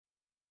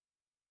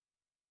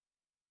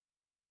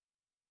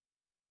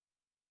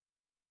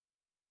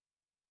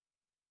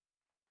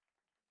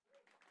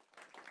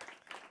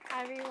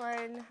Hi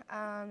everyone.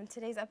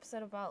 Today's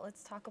episode about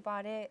Let's Talk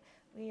About It.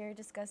 We are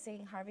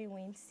discussing Harvey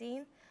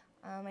Weinstein.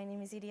 My name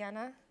is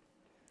Iriana.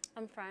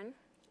 I'm Fran.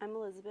 I'm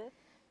Elizabeth.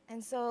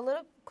 And so a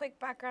little quick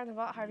background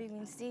about Harvey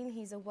Weinstein.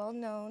 He's a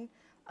well-known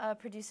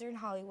producer in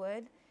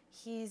Hollywood.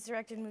 He's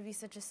directed movies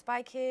such as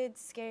Spy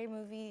Kids,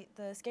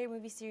 the Scary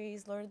Movie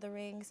series, Lord of the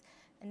Rings,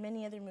 and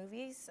many other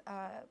movies.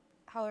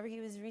 However,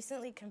 he was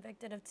recently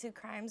convicted of 2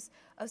 crimes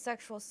of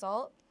sexual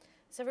assault.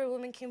 Several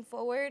women came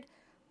forward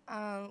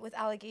with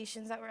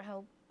allegations that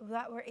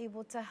were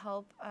able to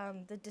help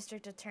the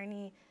district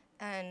attorney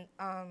and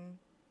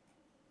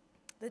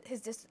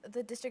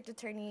the district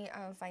attorney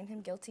find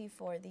him guilty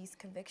for these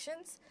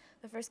convictions.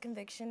 The first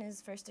conviction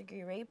is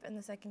first-degree rape, and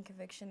the second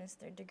conviction is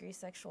third-degree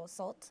sexual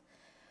assault.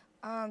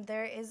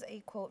 There is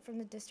a quote from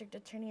the district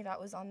attorney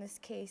that was on this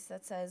case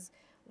that says,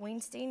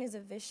 "Weinstein is a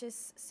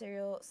vicious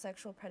serial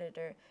sexual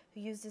predator who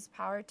used his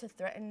power to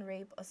threaten,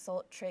 rape,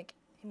 assault, trick,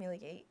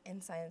 humiliate,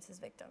 and silence his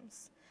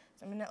victims."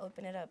 So I'm going to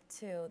open it up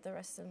to the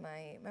rest of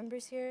my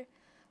members here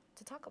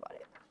to talk about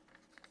it.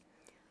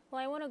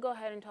 Well, I want to go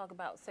ahead and talk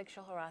about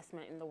sexual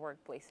harassment in the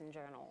workplace in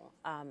general.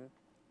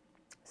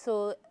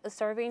 So a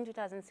survey in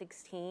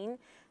 2016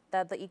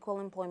 that the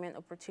Equal Employment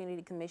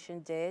Opportunity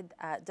Commission did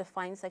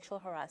defined sexual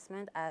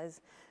harassment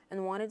as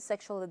unwanted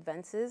sexual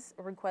advances,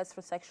 requests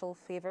for sexual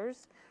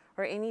favors,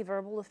 or any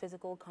verbal or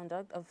physical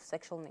conduct of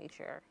sexual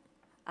nature.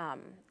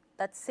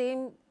 That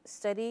same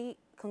study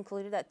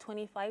concluded that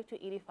 25 to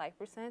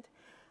 85%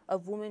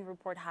 of women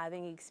report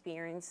having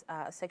experienced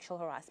sexual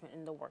harassment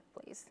in the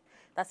workplace.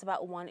 That's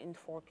about 1 in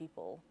 4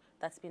 people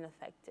that's been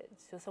affected.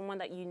 So someone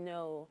that you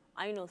know,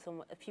 I know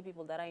a few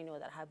people that I know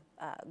that have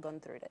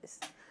gone through this.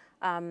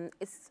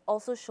 It's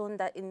also shown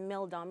that in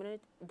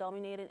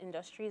male-dominated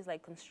industries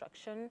like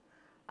construction,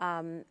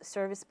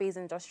 service-based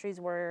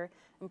industries where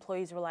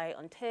employees rely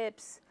on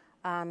tips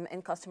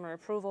and customer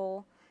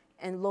approval,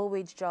 and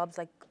low-wage jobs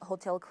like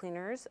hotel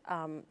cleaners,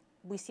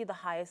 we see the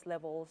highest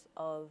levels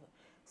of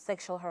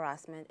sexual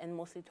harassment, and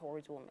mostly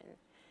towards women.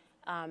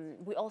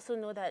 We also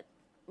know that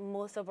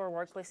most of our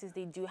workplaces,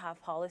 they do have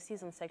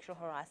policies on sexual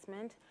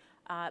harassment,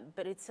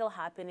 but it's still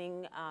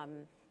happening.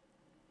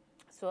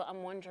 So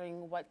I'm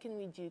wondering, what can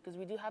we do? Because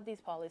we do have these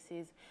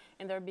policies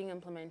and they're being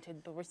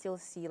implemented, but we still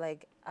see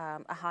like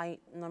a high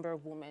number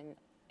of women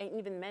and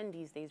even men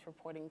these days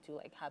reporting to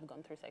like have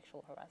gone through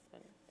sexual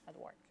harassment at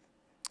work.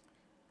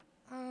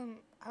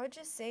 I would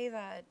just say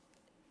that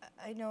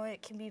I know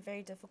it can be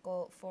very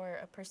difficult for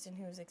a person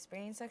who's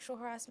experienced sexual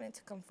harassment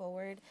to come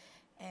forward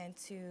and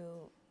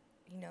to,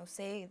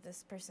 say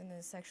this person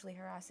is sexually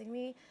harassing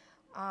me.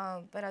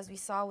 But as we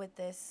saw with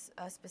this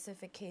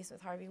specific case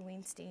with Harvey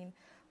Weinstein,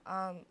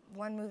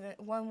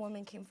 one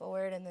woman came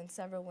forward, and then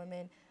several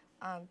women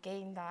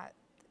gained that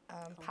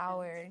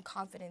power and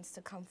confidence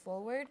to come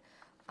forward.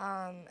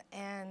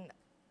 And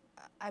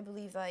I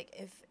believe like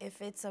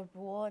if it's a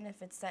rule and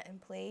if it's set in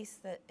place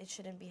that it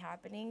shouldn't be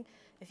happening,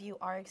 if you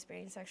are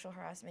experiencing sexual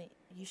harassment,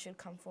 you should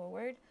come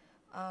forward,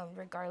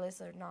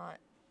 regardless or not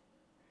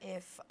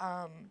if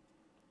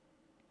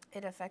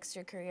it affects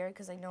your career.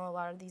 Because I know a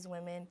lot of these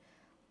women,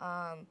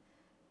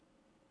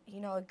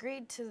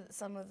 agreed to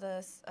some of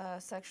the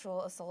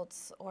sexual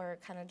assaults or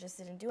kind of just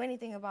didn't do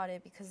anything about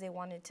it because they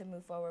wanted to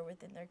move forward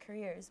within their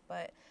careers.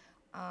 But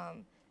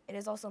it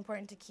is also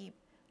important to keep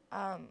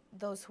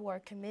those who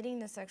are committing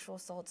the sexual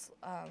assaults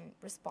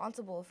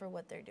responsible for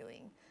what they're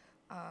doing.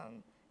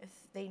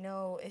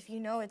 If you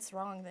know it's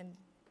wrong, then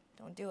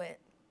don't do it.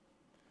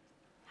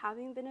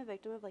 Having been a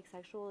victim of like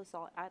sexual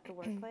assault at the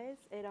workplace,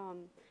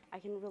 I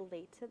can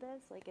relate to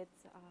this. Like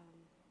it's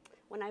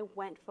when I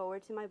went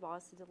forward to my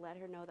boss to let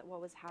her know that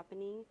what was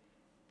happening,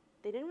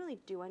 they didn't really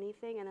do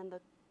anything, and then the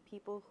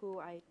people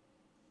who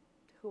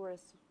were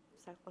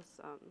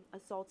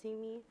assaulting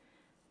me,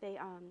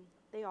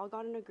 they all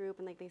got in a group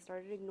and like they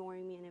started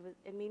ignoring me, and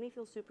it made me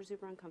feel super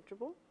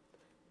uncomfortable.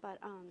 But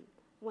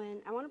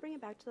when I want to bring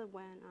it back to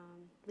when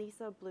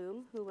Lisa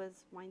Bloom, who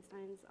was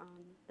Weinstein's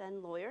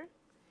then lawyer,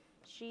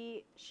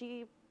 she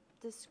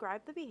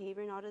described the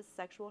behavior not as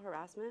sexual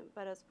harassment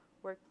but as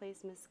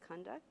workplace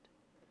misconduct.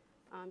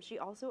 She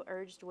also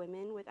urged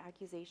women with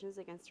accusations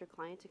against her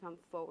client to come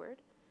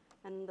forward,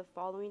 and the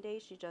following day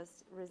she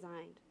just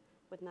resigned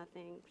with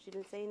nothing. She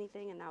didn't say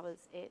anything, and that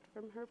was it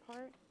from her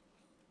part.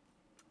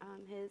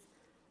 His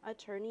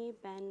attorney,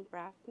 Ben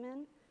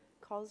Brafman,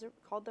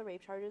 called the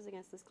rape charges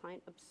against this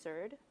client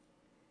absurd,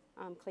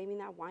 claiming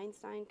that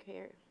Weinstein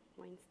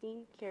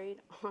carried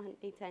on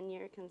a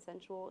 10-year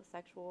consensual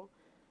sexual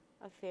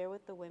affair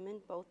with the women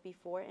both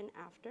before and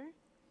after.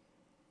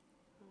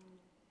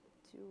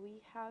 Do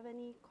we have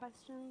any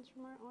questions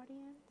from our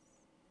audience?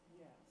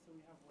 Yeah, so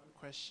we have one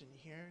question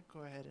here.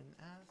 Go ahead and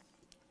ask.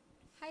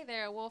 Hi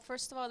there. Well,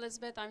 first of all,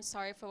 Elizabeth, I'm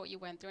sorry for what you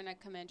went through, and I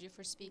commend you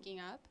for speaking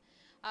up.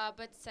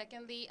 But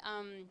secondly,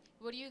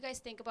 what do you guys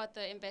think about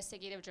the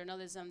investigative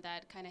journalism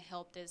that kind of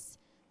helped this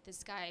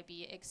guy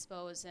be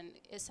exposed and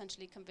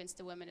essentially convinced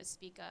the women to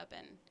speak up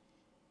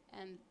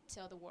and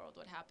tell the world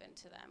what happened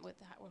to them with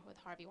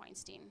Harvey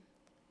Weinstein?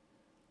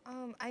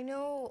 I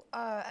know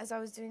as I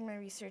was doing my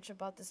research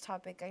about this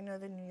topic, I know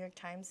the New York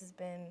Times has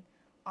been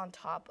on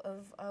top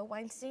of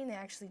Weinstein. They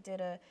actually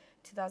did a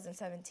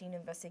 2017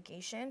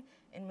 investigation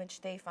in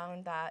which they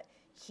found that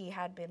he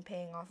had been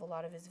paying off a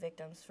lot of his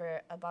victims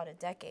for about a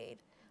decade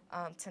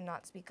to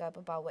not speak up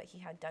about what he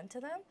had done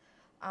to them.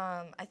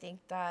 I think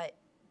that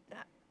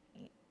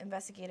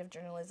investigative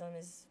journalism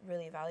is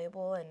really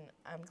valuable, and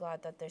I'm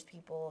glad that there's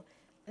people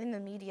in the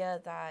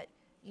media that,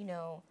 you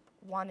know,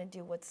 want to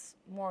do what's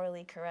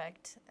morally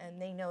correct,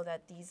 and they know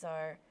that these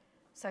are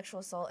sexual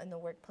assault in the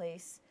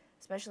workplace,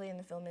 especially in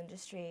the film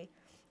industry,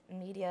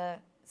 media.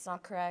 It's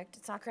not correct.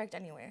 It's not correct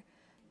anywhere,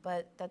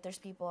 but that there's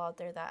people out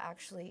there that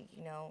actually,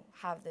 you know,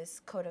 have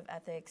this code of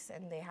ethics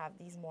and they have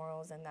these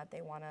morals, and that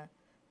they want to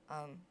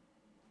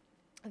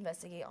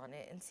investigate on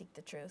it and seek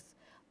the truth.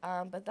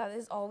 But that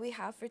is all we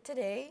have for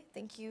today.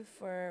 Thank you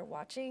for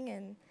watching,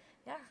 and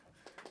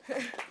yeah.